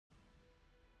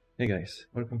Hey guys,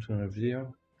 welcome to another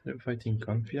video. I'm fighting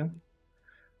Confia,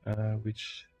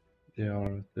 which they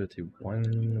are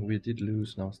 31. We did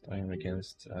lose last time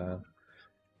against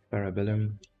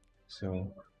Parabellum,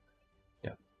 so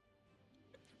yeah.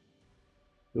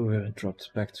 We were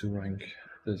dropped back to rank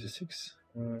 36,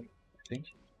 I think.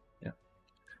 Yeah.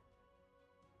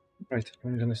 Right,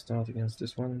 I'm gonna start against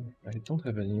this one. I don't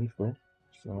have any info,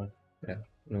 so yeah,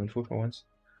 no info for once.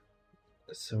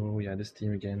 So yeah, this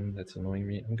team again, that's annoying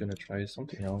me. I'm gonna try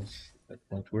something else that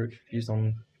won't work. He's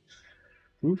on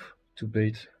proof to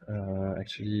bait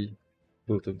actually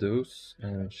both of those,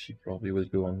 and she probably will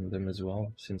go on them as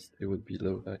well since they would be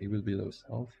low. It will be low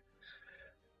health,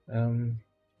 and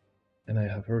I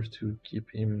have her to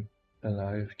keep him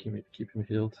alive, keep him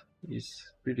healed. He's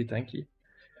really tanky.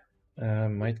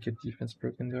 Might get defense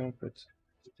broken though, but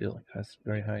still has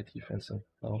very high defense and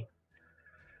health.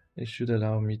 It should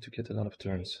allow me to get a lot of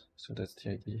turns, so that's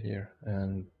the idea here.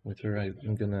 And with her,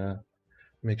 I'm gonna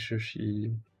make sure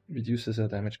she reduces her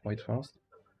damage quite fast.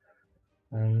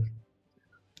 Yeah,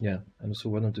 and also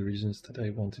one of the reasons that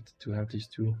I wanted to have these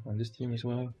two on this team as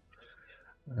well.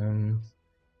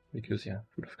 Because yeah,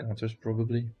 full of counters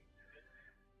probably.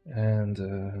 And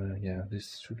yeah,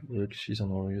 this should work. She's on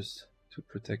Aureus to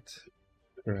protect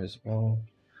her as well.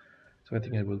 So I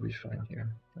think I will be fine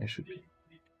here. I should be.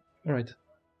 Alright.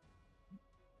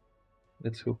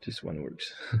 Let's hope this one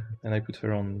works. And I put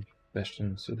her on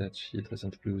Bastion so that she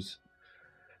doesn't lose.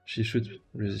 She should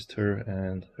resist her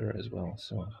and her as well,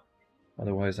 so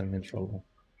otherwise I'm in trouble.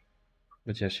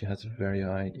 But yeah, she has a very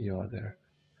high ER there.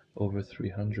 Over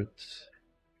 300.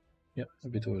 Yeah, a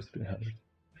bit over 300.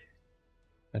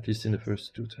 At least in the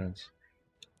first two turns.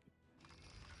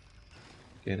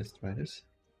 Okay, let's try this.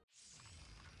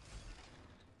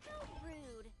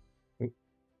 Oh.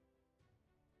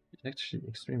 She's actually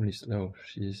extremely slow.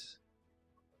 She's...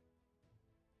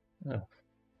 Oh.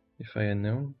 If I had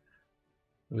known,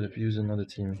 I would have used another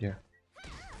team here.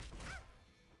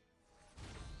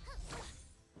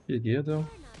 Good gear though.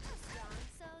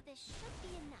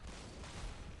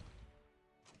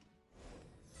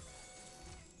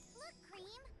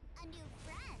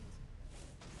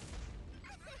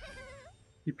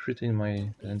 Keep pretty in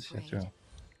my Lancia too.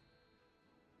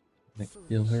 I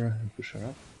heal her and push her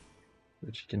up,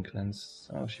 but she can cleanse.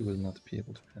 Oh, she will not be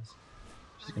able to cleanse.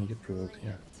 She's gonna get provoked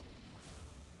here.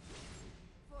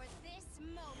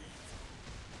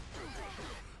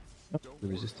 Oh, we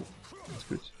resisted. That's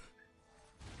good.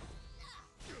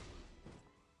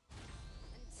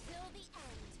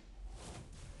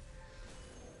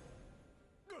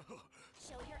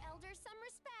 Show your elders some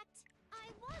respect.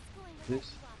 I was going to This.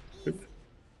 Good.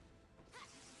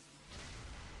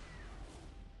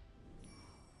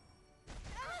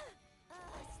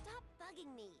 Stop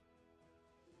bugging me.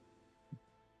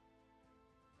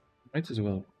 Might as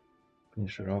well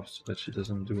finish her off so that she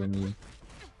doesn't do any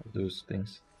of those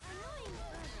things.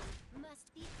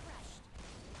 Must be crushed.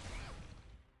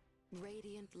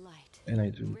 Radiant light. And I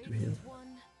do need to heal.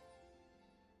 One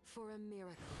for a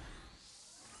miracle.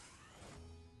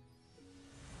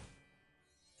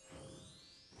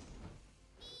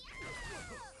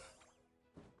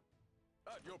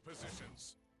 At your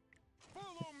positions.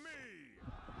 Follow me.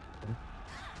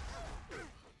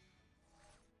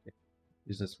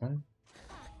 Is this one?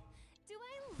 Do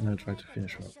I And I'll try to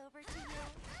finish her up.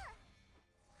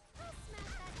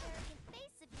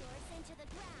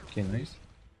 Okay, nice.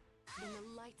 In the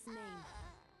light's name.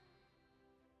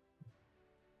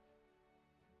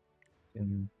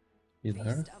 Can heal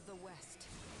her. Beast of the West.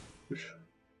 Push.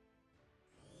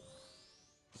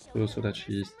 So that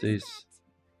she stays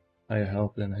higher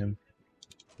health than him,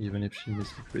 even if she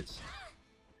misses crits.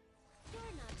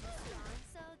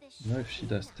 No, if she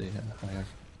does stay higher.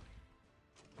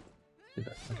 She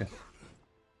does, okay.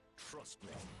 Trust me.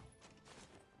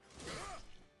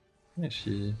 Yeah,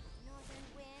 she...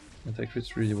 Attack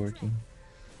crit's really working.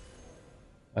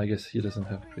 I guess he doesn't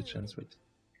have crit chance, but...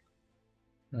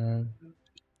 You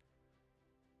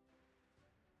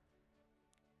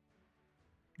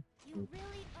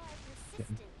really are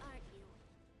persistent, aren't you?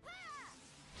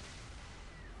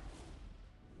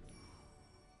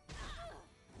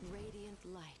 Radiant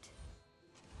light.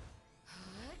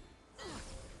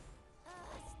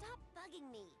 Stop bugging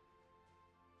me.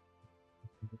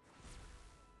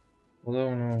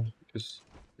 Although no, because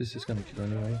this is gonna kill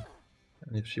anyway.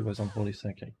 And if she was on Holy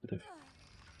Sack, I could have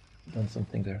done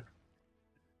something there.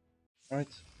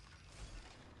 Alright.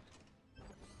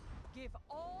 Give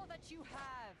all that you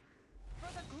have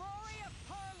for the glory of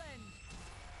Harland.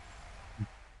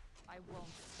 I won't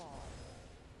fall.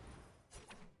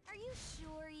 Are you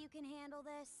sure you can handle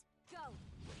this? Go.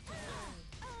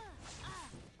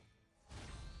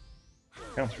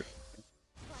 Counter.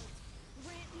 Fight.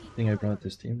 Grant me I think I power. brought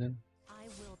this team then. I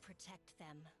will protect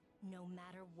them, no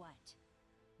matter what.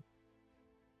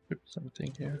 Put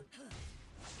something here.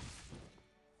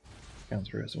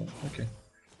 Counter as well. Okay.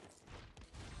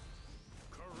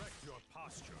 Correct your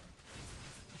posture.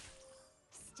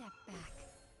 Step back.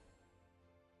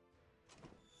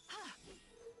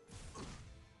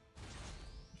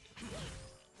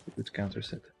 Good counter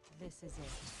set. This is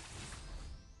it.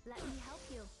 Let me help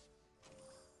you.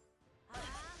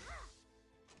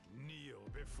 Kneel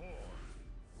before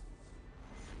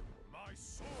my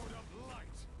sword of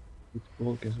light. Good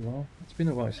bulk as well. It's been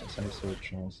a while since I saw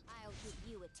Charles. I'll give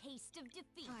you a taste of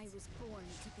defeat. I was born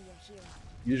to be a hero.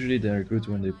 Usually they're good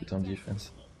when they put on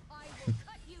defense. I will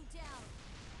cut you down.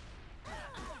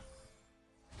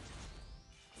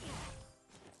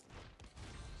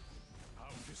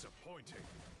 How disappointing.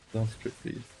 Don't strip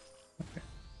please.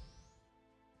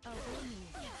 Obey me.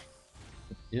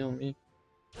 Heal me.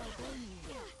 Obey me.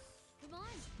 Come on,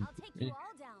 I'll take Me. you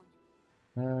all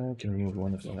down. Can remove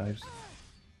one of the lives.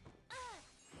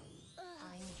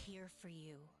 I'm here for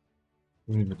you.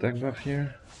 Remove attack buff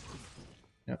here.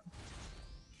 Yeah.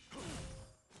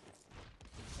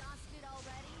 Exhausted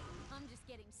already? I'm just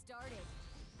getting started.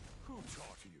 Who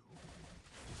taught you?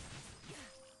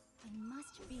 I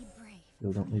must be brave.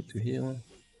 Still don't need to heal.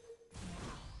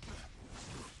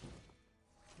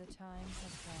 The time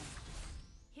has come.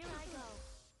 Here I go.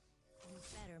 You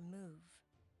better move.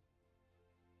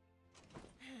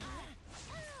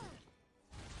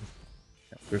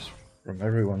 First from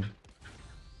everyone.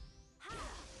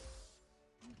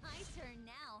 My turn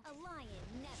now. A lion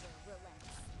never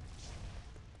relents.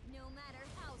 No matter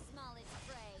how small its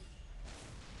prey.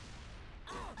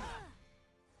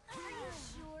 Are you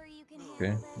sure you can handle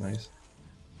Okay, this? nice.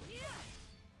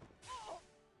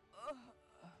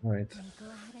 Alright, I'm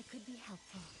glad I could be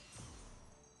helpful.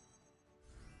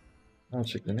 I'll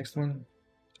check the next one.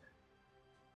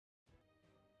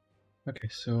 Okay,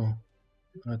 so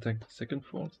I attack the second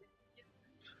fort.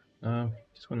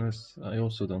 This one is, I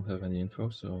also don't have any info,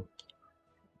 so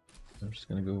I'm just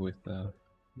gonna go with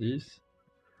these.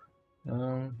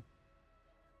 Let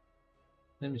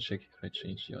me check if I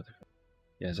change the artifact.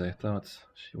 Yes, I thought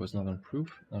she was not on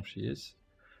proof, now she is.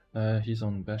 He's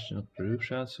on Bastion of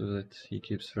Perusha, so that he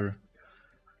gives her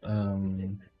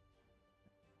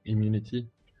immunity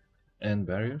and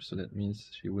barrier, so that means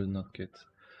she will not get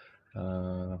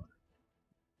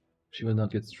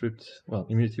stripped. Well,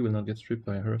 immunity will not get stripped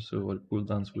by her, so all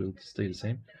cooldowns will stay the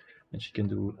same, and she can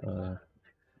do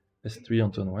S3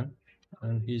 on turn 1.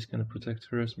 And he's gonna protect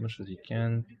her as much as he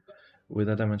can with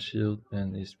adamant shield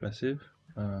and his passive.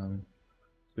 So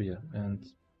yeah, and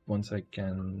once I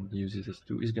can use his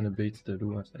S2, he's gonna bait the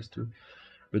Lua S2,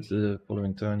 but the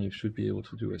following turn you should be able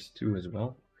to do S2 as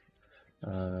well.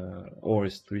 Or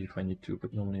S3 if I need to,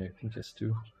 but normally I think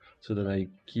S2, so that I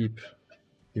keep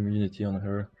immunity on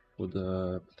her for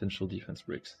the potential defense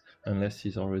breaks. Unless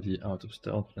he's already out of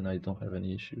stealth, then I don't have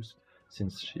any issues,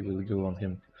 since she will go on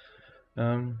him.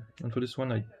 And for this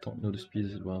one, I don't know the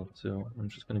speed as well, so I'm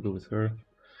just gonna go with her.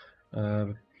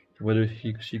 Whether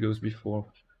she goes before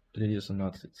Lilius or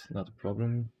not, it's not a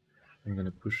problem. I'm gonna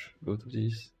push both of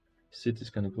these. Sid is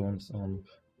gonna go on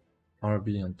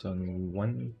RB on turn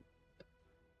 1.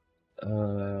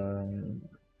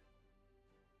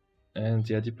 And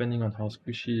yeah, depending on how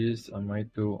squishy she is, I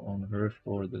might go on her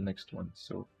for the next one,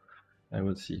 so I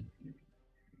will see.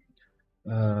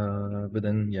 But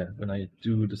then, yeah, when I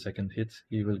do the second hit,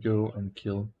 he will go and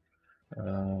kill,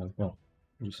 well,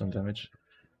 do some damage,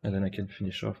 and then I can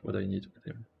finish off what I need with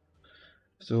him.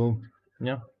 So,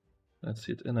 yeah, that's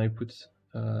it. And I put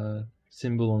a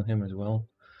symbol on him as well,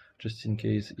 just in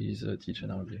case he's a teach an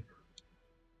RB.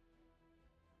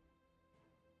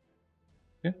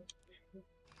 Okay.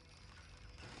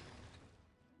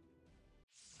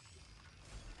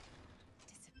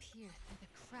 Disappear through the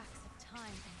cracks of time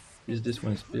and space. Is this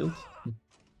one built?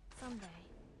 Someday,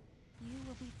 you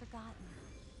will be forgotten.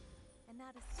 And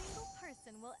not a single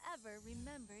person will ever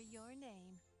remember your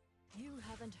name. You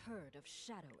haven't heard of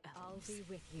Shadow Elves. I'll be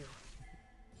with you.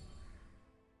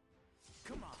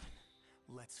 Come on,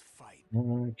 let's fight.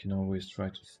 I can always try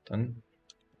to stun.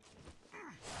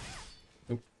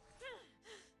 Nope.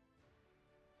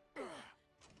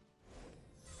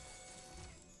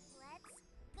 Let's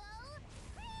go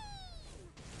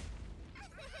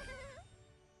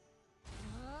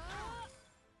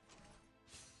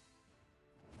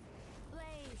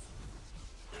Blaze!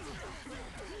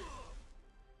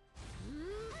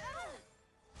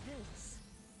 This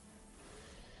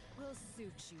will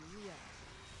suit you well.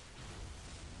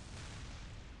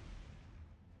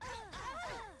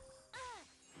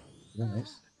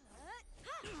 Nice.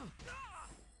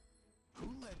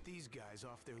 Who let these guys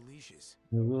off their leashes?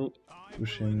 We will I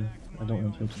push will him. enact I my don't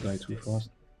want own him to die too justice. fast.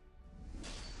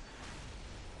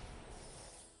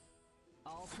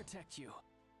 I'll protect you.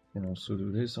 Can also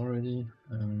do this already.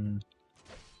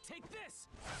 Take this!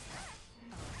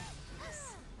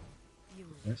 You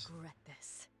will Yes. regret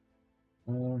this.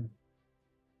 Um,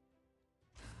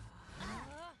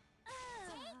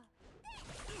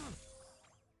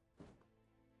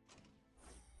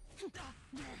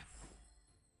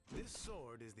 This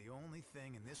sword is the only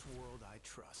thing in this world I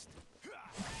trust.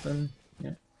 then,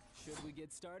 yeah, Should we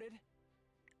get started?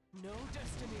 No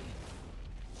destiny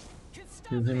can stop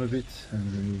heal him me. a bit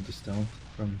and remove the stealth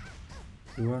from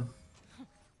Lua. I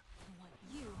want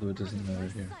you Though it doesn't out of matter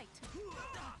my here. sight.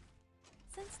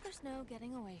 Since there's no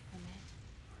getting away from it,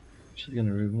 She's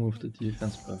gonna remove the may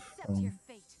defense peace buff accept your from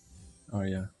fate.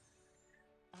 Arya.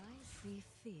 I see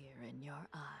fear in your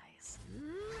eyes.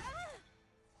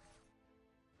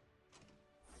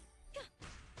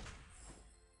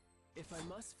 If I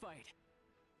must fight,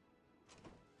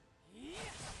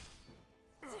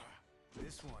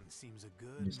 This one seems a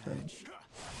good He's done. match.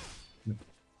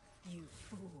 you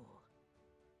fool.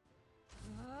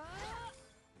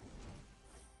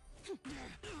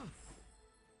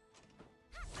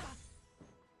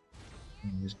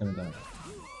 He's gonna die.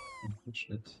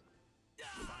 Unfortunate.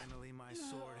 Finally, my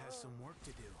sword has some work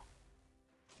to do.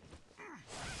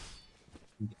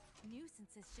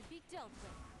 Nuisances should be dealt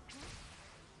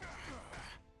with.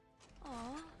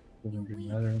 Aw, you Doesn't really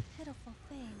weak, matter. pitiful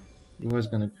thing. Lua's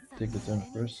gonna take the Suffer turn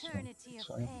an first, so eternity it's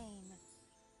of fine. pain.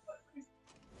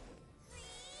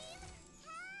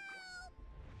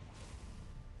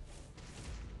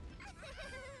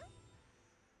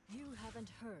 You haven't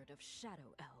heard of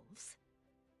shadow elves.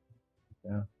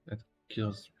 Yeah, that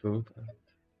kills both.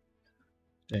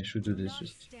 Yeah, I should do this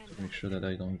just to make sure that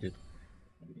I don't get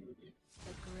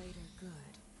The greater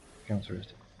good countered.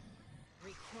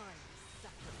 requires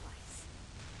sacrifice.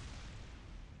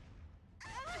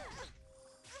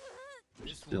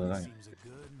 This Still one alive. seems a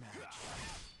good match.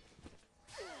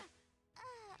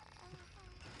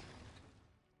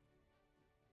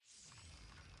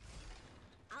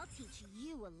 I'll teach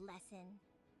you a lesson.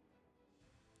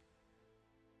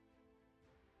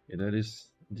 Yeah, that is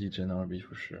DGen RB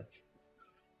for sure.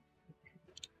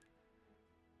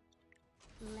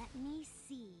 Let me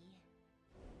see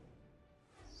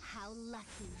how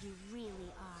lucky you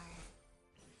really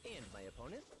are. And my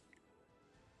opponent?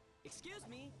 Excuse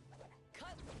me.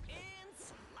 Cut and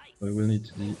slice. But I will need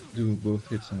to do both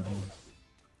hits and hold.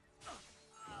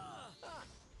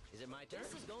 Is it my turn?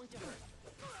 This is going to hurt.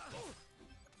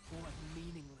 What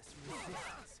meaningless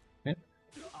resistance. Yeah.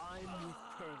 I'm with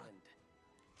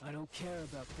Perland. I don't care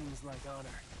about things like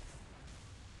honor.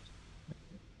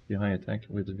 The high attack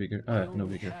with the vigor. I No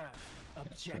only vigor. have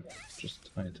So objectives. just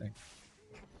high attack.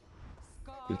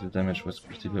 Scar Because the damage was follows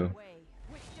pretty me my low. way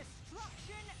with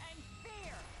destruction and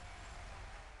fear.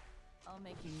 I'll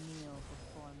make you kneel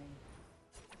before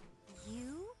me.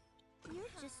 You?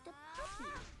 You're just a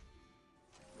puppy.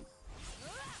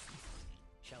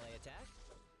 Shall I attack?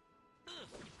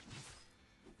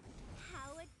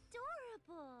 How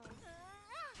adorable.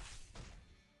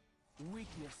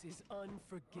 Weakness is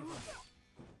unforgiving.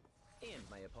 And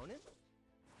my opponent?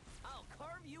 I'll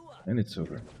carve you up. And it's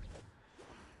over.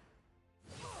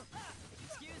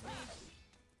 Excuse me.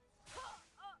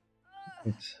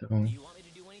 It's, Do you want me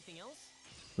to do anything else?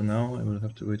 for now, I will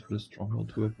have to wait for the stronghold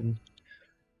to open.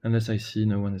 Unless I see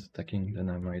no one is attacking, then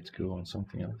I might go on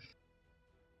something else.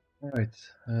 Alright,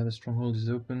 the stronghold is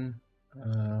open.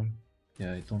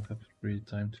 Yeah, I don't have really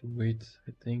time to wait,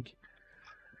 I think.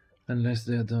 Unless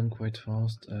they're done quite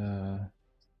fast.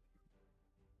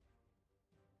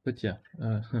 But yeah,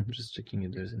 I'm just checking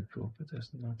if there's info, but there's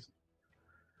not.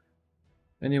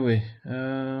 Anyway,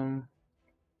 I'm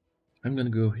gonna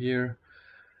go here.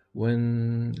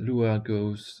 When Lua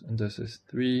goes and does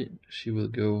S3, she will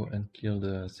go and kill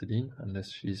the Celine,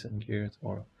 unless she's ungeared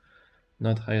or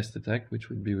not highest attack, which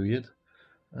would be weird.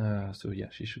 So yeah,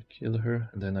 she should kill her,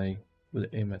 and then I will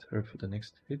aim at her for the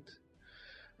next hit.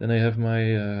 Then I have my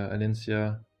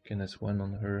Alencia, can S1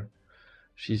 on her.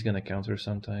 She's gonna counter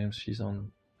sometimes. She's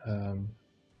on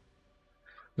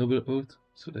Noble Oath,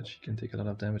 so that she can take a lot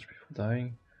of damage before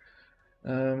dying.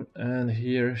 And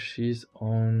here she's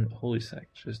on Holy Sack,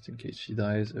 just in case she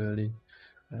dies early.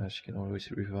 She can always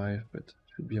revive, but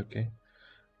should be okay.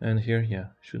 And here, yeah,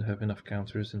 should have enough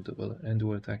counters and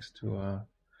dual attacks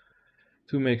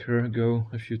to make her go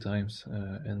a few times,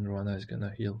 and Rwana is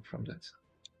gonna heal from that.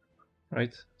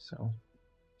 Right, so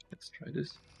let's try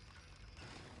this.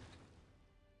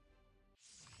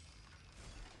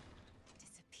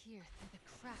 disappear through the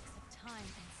cracks of time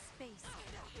and space.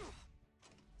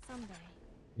 Someday.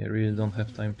 Yeah, I really don't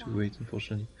have time to wait,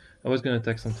 unfortunately. I was gonna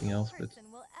attack something else, but Person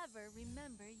will ever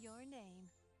remember your name.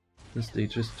 since they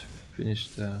just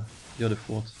finished the other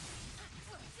fort,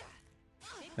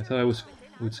 I thought I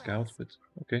would scout, but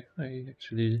okay, I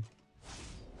actually.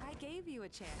 I gave you a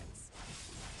chance.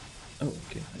 Oh,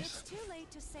 okay, nice. It's too late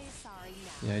to say sorry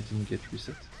now. Yeah, I didn't get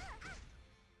reset.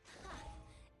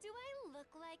 Do I look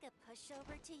like a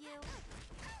pushover to you?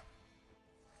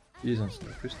 She's on Snow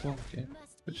Crystal, okay,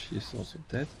 but she is also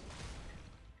dead.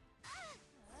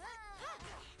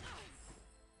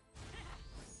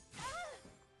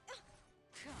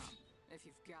 Come, if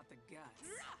you've got the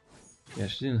guts. Yeah,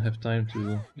 she didn't have time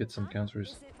to get some counters,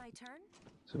 Is it my turn?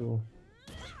 so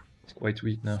it's quite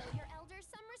weak now. Show your elders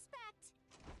some respect.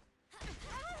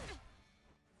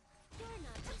 You're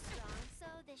not too strong, so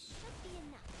this should be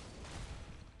enough.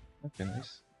 Okay,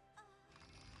 nice.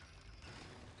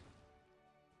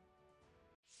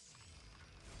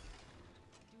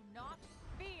 Do not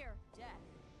fear death.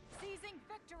 Seizing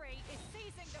victory is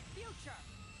seizing the future.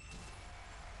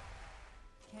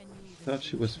 Can you even Thought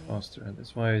she was faster, and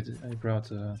that's why I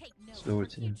brought a Take note slower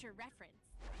for team. future reference.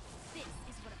 This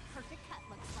is what a perfect cut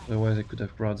looks like. Otherwise, I could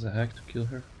have brought the hack to kill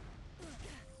her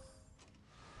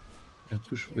and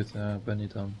push with Bunny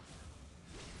down.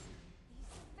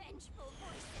 These vengeful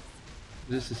voices.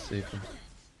 This is safer,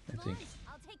 I think.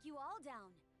 I'll take you all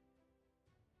down.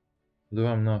 Though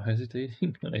I'm now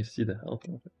hesitating when I see the health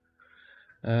of it.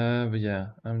 But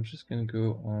yeah, I'm just gonna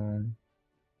go on.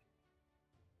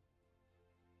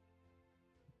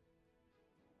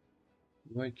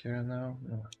 Do I care now?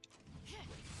 No.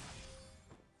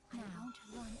 I won't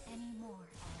run anymore.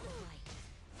 All right.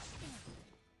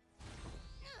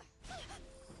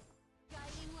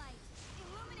 Guiding light,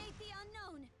 illuminate the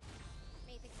unknown.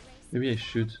 May the grace Maybe I of the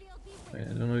should. battlefield be I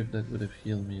with don't know if that would have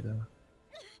healed me though.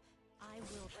 I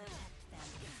will protect them,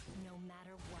 no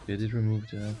matter what. Okay, I did remove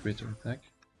the greater attack.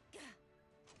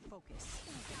 focus?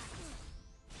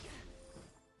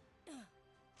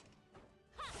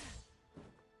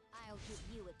 I'll give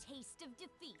you a taste of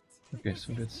defeat. Okay,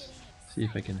 so let's see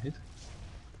if I can hit.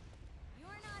 You're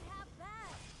not half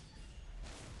bad.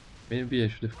 Maybe I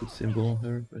should have put symbol on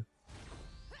her, but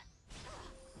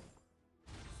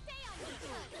Stay on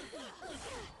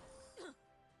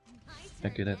my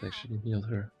okay, turn that now. actually healed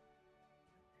her.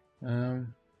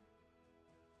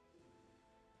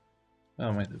 I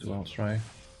might as well try and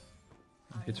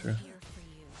hit her. Here for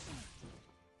you.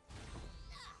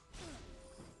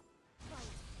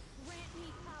 Light, grant me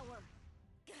power.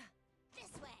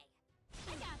 This way. I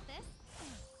got this.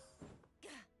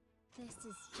 This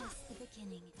is just the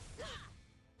beginning.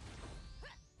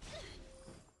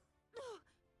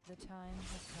 The time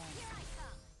has come. Here I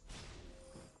come.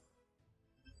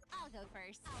 I'll go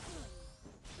first.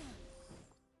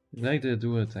 I like the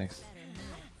dual attacks. Better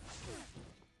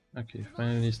Okay,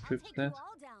 finally stripped take that. you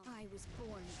all down. I was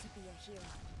born to be a hero.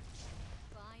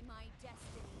 By my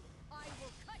destiny, I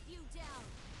will cut you down.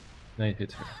 And I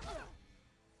hit her.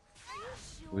 Are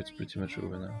you Oh, it's sure pretty you much can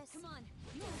over handle now. this? Come on,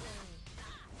 you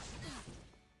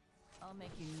I'll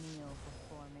make you kneel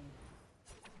before me.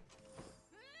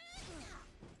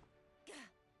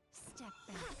 step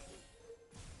back.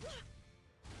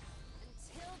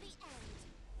 Until the end.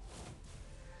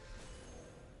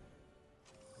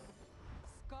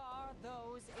 Scar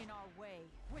those in our way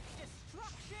with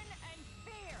destruction and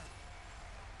fear.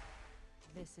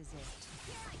 This is it.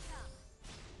 Here I come.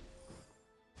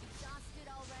 Exhausted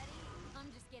already?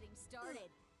 I'm just getting started.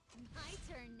 My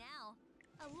turn now.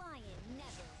 A lion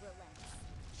never relents.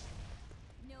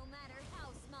 No matter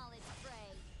how small its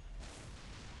prey.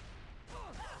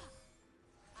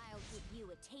 I'll give you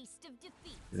a taste of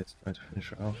defeat. Let's try to finish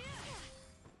her off.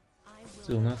 I will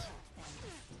Still not. protect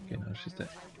them, Okay, no now she's matter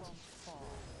dead. I won't fall.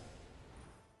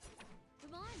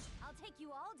 Come on, I'll take you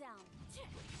all down.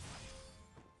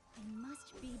 I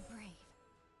must be brave.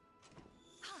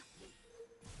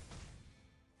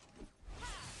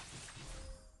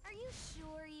 Are you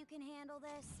sure you can handle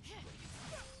this?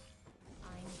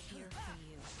 I'm here for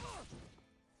you.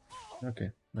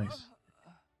 Okay, nice.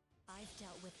 I've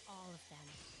dealt with all of them.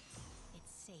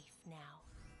 It's safe now.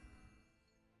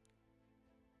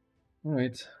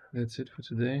 Alright, that's it for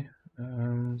today.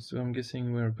 So I'm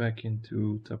guessing we're back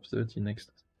into top 30 next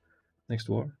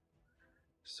war.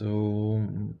 So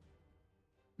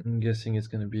I'm guessing it's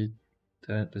gonna be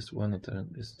Talentless 1 or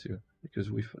Talentless 2 because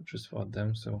we just fought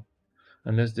them. So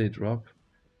unless they drop,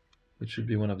 it should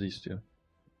be one of these two.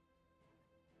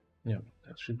 Yeah,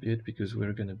 that should be it because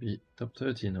we're gonna be top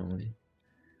 30 normally.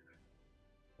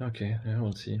 Okay, yeah,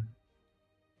 we'll see.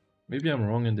 Maybe I'm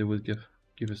wrong and they will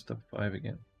give us top 5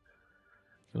 again.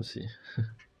 We'll see.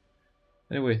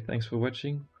 Anyway, thanks for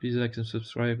watching. Please like and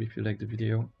subscribe if you like the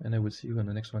video, and I will see you on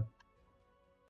the next one.